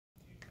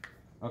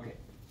Okay,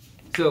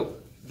 so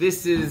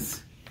this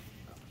is,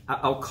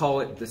 I'll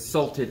call it the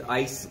Salted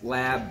Ice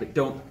Lab, but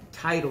don't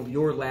title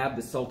your lab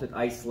the Salted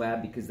Ice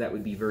Lab because that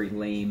would be very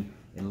lame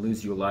and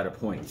lose you a lot of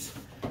points.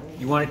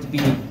 You want it to be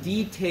a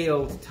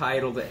detailed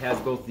title that has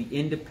both the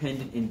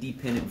independent and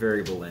dependent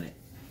variable in it.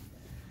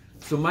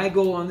 So my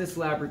goal on this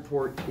lab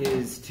report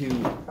is to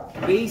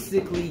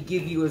basically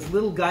give you as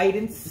little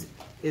guidance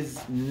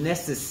as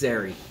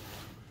necessary.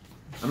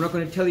 I'm not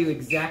going to tell you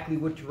exactly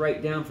what to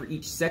write down for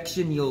each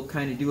section. You'll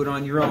kind of do it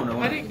on your own.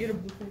 I didn't get a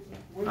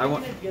book.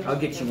 I'll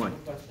get you one.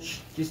 Shh,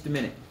 just a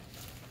minute.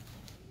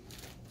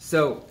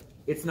 So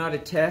it's not a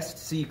test,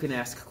 so you can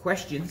ask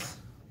questions,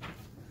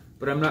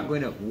 but I'm not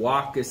going to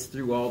walk us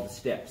through all the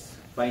steps.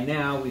 By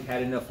now, we've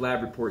had enough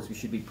lab reports. We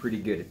should be pretty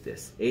good at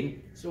this. Aiden?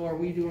 So are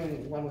we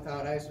doing one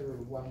without ice or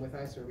one with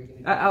ice? Or are we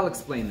going to I'll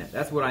explain that.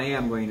 That's what I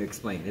am going to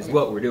explain, is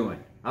what we're doing.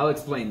 I'll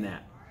explain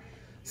that.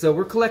 So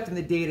we're collecting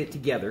the data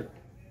together.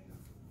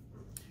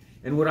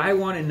 And what I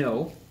want to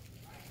know,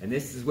 and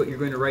this is what you're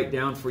going to write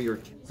down for your...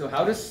 So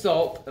how does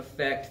salt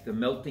affect the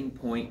melting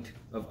point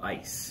of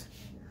ice?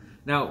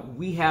 Now,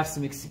 we have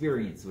some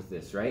experience with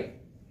this, right?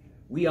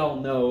 We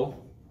all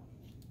know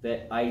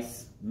that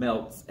ice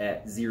melts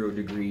at 0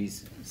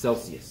 degrees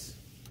Celsius.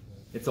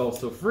 It's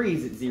also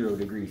freeze at 0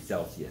 degrees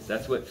Celsius.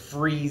 That's what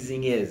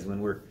freezing is. When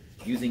we're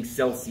using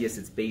Celsius,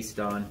 it's based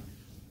on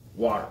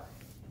water.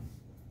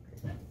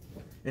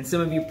 And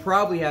some of you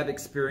probably have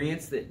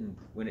experience that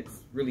when it's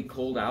really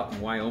cold out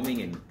in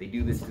Wyoming, and they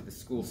do this to the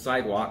school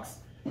sidewalks,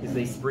 is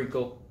they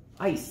sprinkle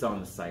ice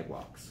on the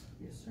sidewalks.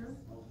 Yes, sir.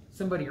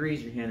 Somebody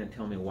raise your hand and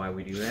tell me why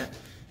we do that.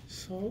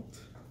 Salt.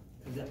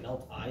 Does that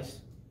melt ice?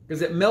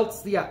 Because it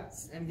melts the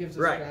ice. And gives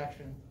us Right.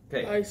 traction.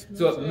 Okay, Ice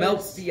so it melts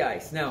melts ice. the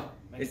ice. Now,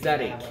 is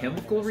that a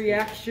chemical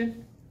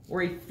reaction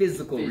or a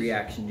physical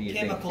reaction, do you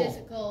think?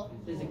 Physical.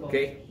 Physical.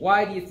 Okay,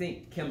 why do you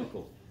think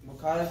chemical?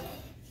 Because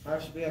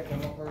there should be a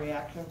chemical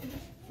reaction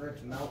for it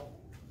to melt.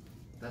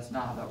 That's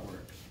not how that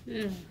works.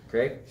 Yeah.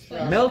 Okay,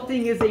 Sure.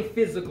 melting is a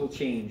physical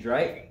change,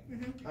 right?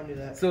 I knew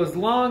that. So as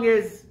long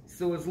as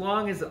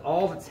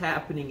all that's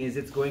happening is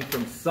it's going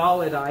from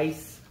solid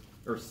ice,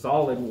 or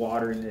solid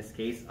water in this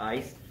case,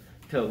 ice,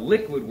 to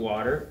liquid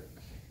water,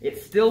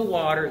 it's still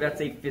water, that's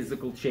a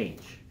physical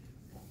change.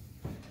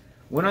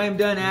 When I'm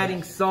done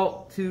adding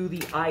salt to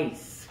the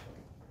ice,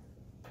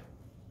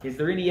 is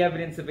there any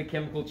evidence of a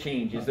chemical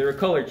change? Is there a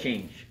color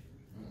change?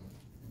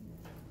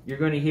 You're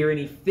going to hear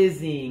any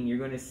fizzing, you're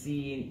going to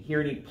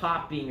hear any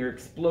popping or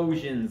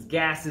explosions,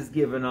 gases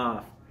given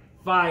off,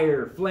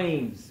 fire,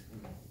 flames.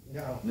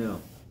 No.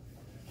 No.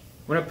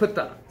 When I put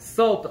the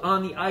salt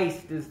on the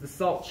ice, does the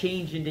salt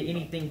change into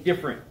anything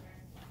different?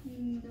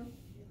 No.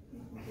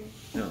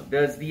 No.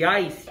 Does the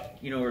ice,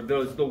 or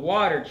does the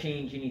water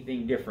change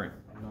anything different?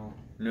 No.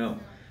 No.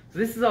 So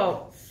this is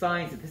all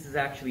signs that this is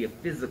actually a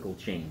physical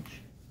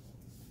change.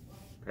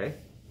 Okay?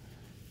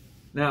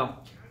 Now,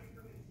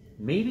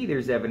 maybe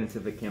there's evidence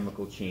of a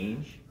chemical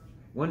change.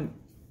 One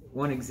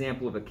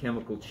example of a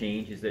chemical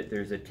change is that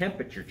there's a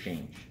temperature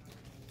change.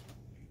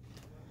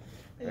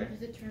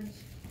 Because it turns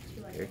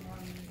to like Okay. warm.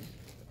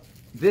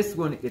 This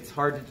one, it's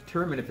hard to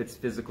determine if it's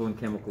physical and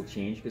chemical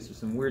change because there's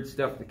some weird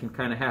stuff that can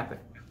kind of happen.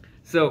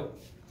 So,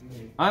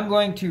 I'm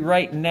going to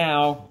right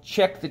now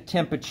check the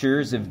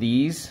temperatures of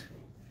these.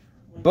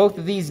 Both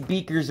of these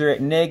beakers are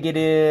at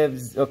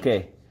negatives.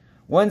 Okay,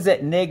 one's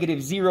at negative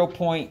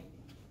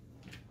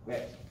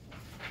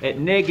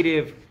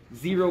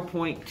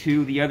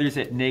 0.2, the other's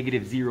at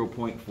negative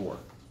 0.4. Did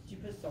you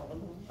put salt in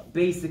them?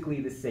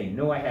 Basically the same.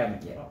 No, I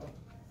haven't yet.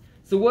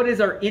 So what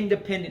is our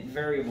independent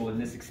variable in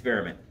this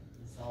experiment?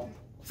 Salt.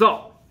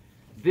 Salt.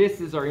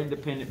 This is our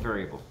independent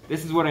variable.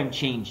 This is what I'm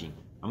changing.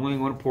 I'm only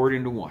going to pour it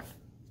into one.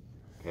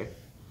 Okay.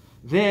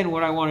 Then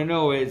what I want to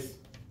know is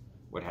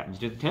what happens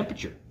to the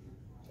temperature.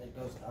 It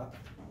goes up.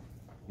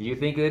 Do you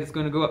think that it's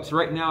going to go up? So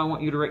right now I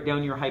want you to write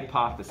down your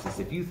hypothesis.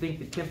 If you think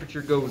the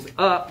temperature goes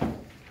up,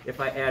 if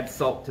I add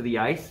salt to the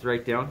ice,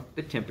 write down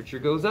the temperature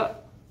goes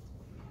up.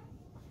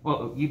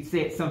 Well, you'd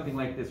say it's something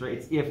like this, right?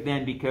 It's if,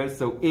 then, because.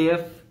 So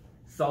if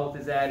salt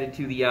is added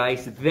to the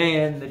ice,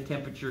 then the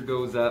temperature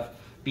goes up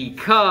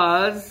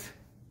because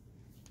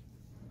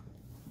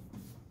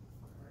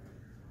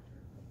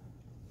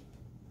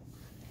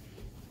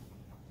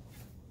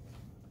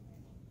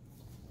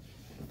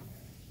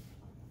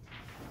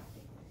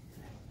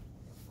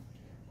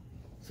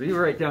so you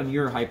write down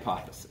your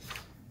hypothesis.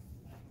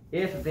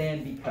 If,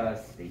 then,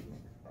 because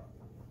statement.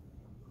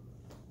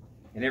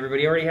 And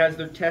everybody already has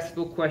their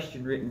testable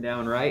question written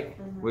down, right?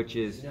 Which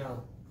is,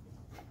 No.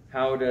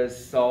 how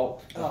does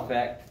salt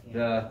affect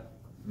the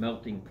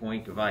melting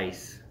point of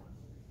ice?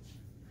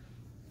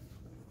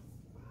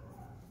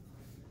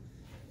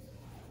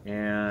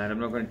 And I'm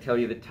not going to tell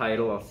you the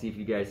title. I'll see if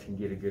you guys can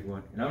get a good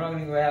one. And I'm not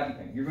going to have,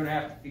 you're going to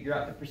have to figure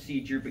out the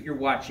procedure, but you're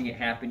watching it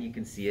happen. You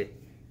can see it.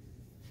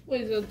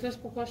 Wait, the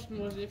testable question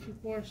was if you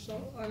pour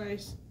salt on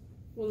ice,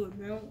 will it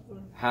melt? Or?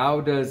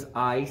 How does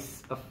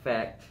ice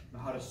affect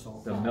How does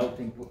salt the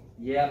melting point?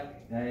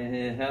 Yep.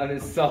 And how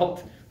does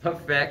salt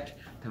affect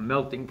the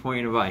melting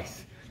point of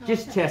ice?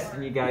 Just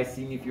testing you guys,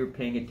 seeing if you were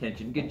paying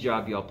attention. Good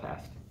job, y'all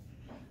passed.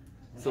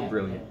 So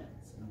brilliant.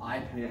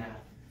 I Yeah.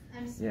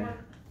 I'm Yeah. smart.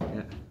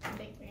 Yeah. I'm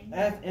big brain.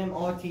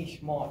 SMRT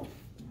smart.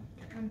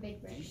 I'm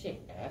big brain. Did you say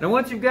F? Now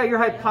once you've got your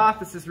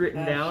hypothesis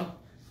written down,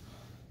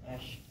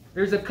 Ash.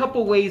 there's a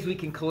couple ways we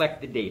can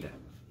collect the data.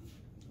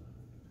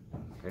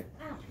 Okay.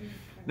 Ow.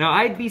 Now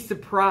I'd be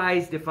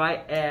surprised if I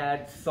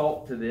add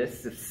salt to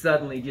this, if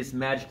suddenly just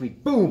magically,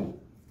 boom,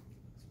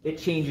 it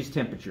changes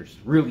temperatures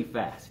really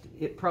fast.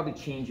 It probably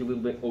change a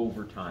little bit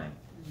over time.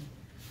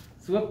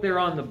 So up there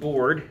on the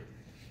board,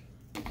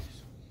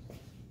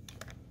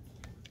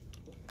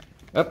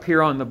 up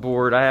here on the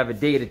board, I have a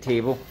data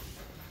table.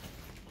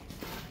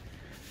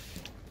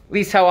 At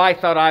least how I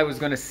thought I was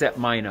going to set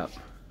mine up.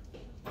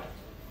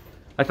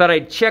 I thought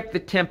I'd check the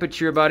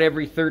temperature about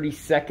every 30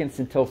 seconds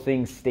until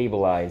things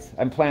stabilize.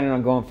 I'm planning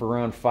on going for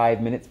around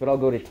 5 minutes, but I'll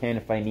go to 10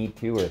 if I need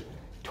to, or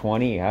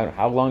 20.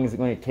 How long is it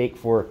going to take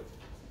for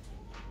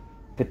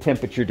the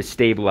temperature to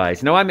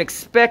stabilize? Now I'm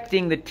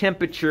expecting the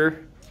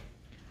temperature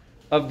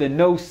of the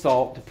no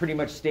salt to pretty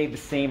much stay the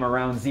same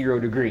around 0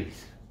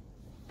 degrees.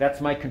 That's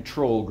my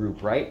control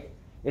group, right?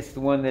 It's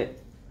the one that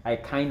I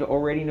kind of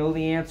already know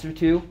the answer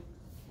to.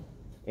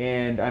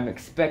 And I'm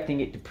expecting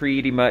it to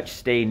pretty much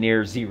stay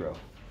near 0.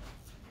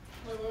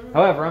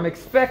 However, I'm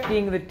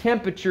expecting the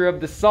temperature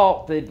of the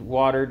salted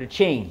water to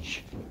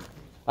change.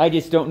 I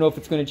just don't know if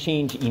it's going to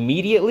change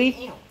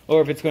immediately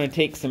or if it's going to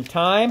take some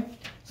time.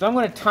 So I'm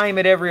going to time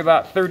it every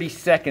about 30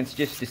 seconds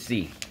just to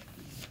see.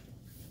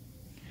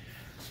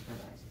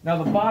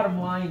 Now the bottom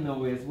line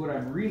though is what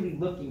I'm really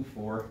looking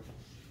for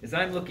is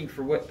I'm looking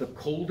for what the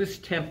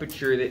coldest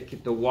temperature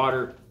that the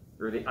water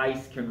or the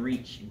ice can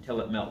reach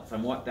until it melts. I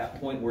want that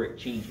point where it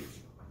changes.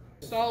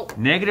 Salt.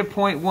 Negative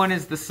 0.1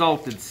 is the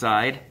salted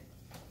side.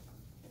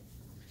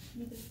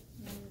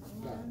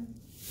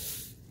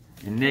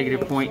 And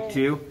negative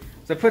 0.2.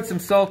 So I put some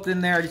salt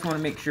in there. I just want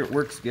to make sure it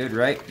works good,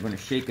 right? I'm going to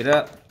shake it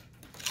up.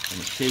 I'm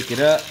going to shake it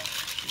up.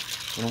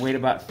 I'm going to wait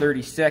about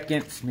 30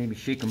 seconds. Maybe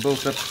shake them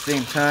both up at the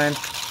same time.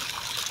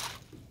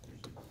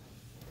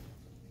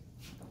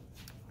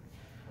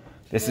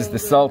 This is the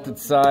salted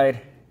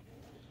side.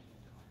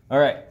 All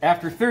right,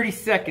 after 30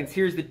 seconds,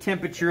 here's the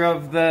temperature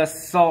of the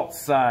salt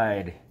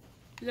side.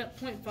 Is that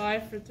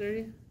 0.5 for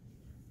 30?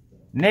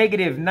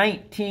 Negative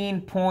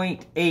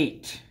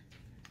 19.8.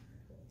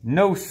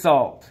 No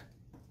salt.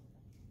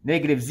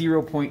 Negative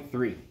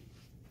 0.3.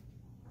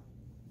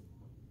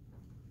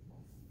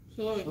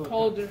 So it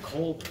colder.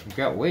 Cold. It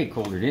got way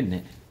colder, didn't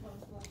it?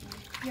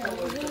 Isn't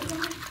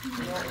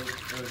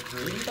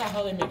that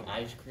how they make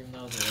ice cream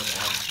now? They don't add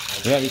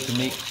ice Yeah, you can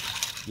make,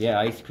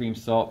 ice cream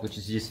salt, which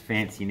is just a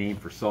fancy name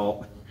for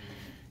salt.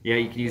 Yeah,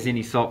 you can use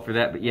any salt for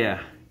that, but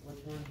yeah.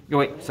 Oh,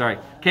 wait, sorry.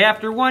 Okay,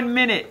 after 1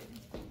 minute,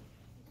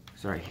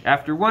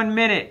 after 1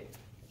 minute,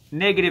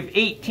 negative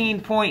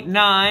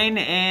 18.9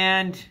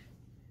 and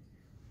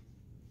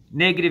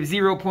negative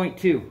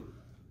 0.2.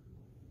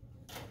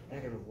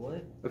 Negative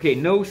what? Okay,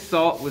 no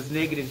salt was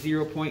negative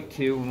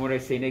 0.2, and what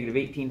did I say, negative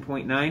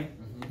 18.9?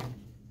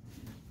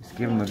 Let's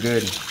give them a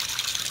good...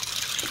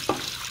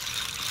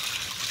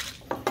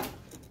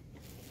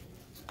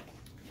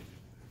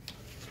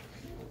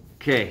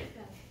 Okay.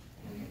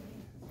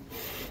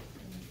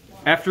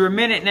 After a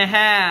minute and a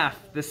half,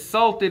 the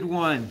salted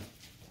one,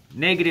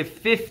 negative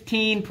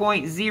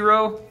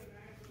 15.0,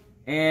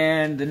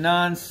 and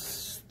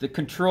the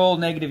control,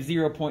 negative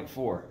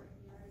 0.4.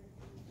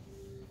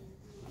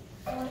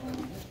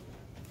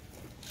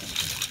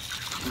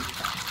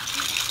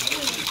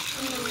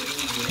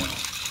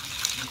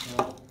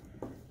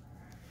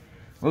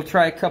 We'll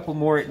try a couple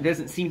more. It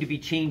doesn't seem to be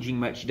changing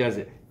much, does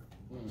it?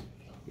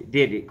 It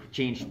did. It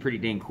changed pretty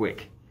dang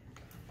quick.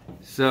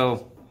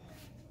 So,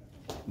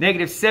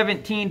 negative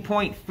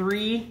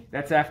 17.3,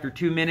 that's after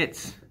 2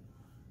 minutes,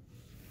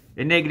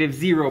 and negative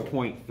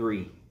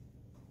 0.3.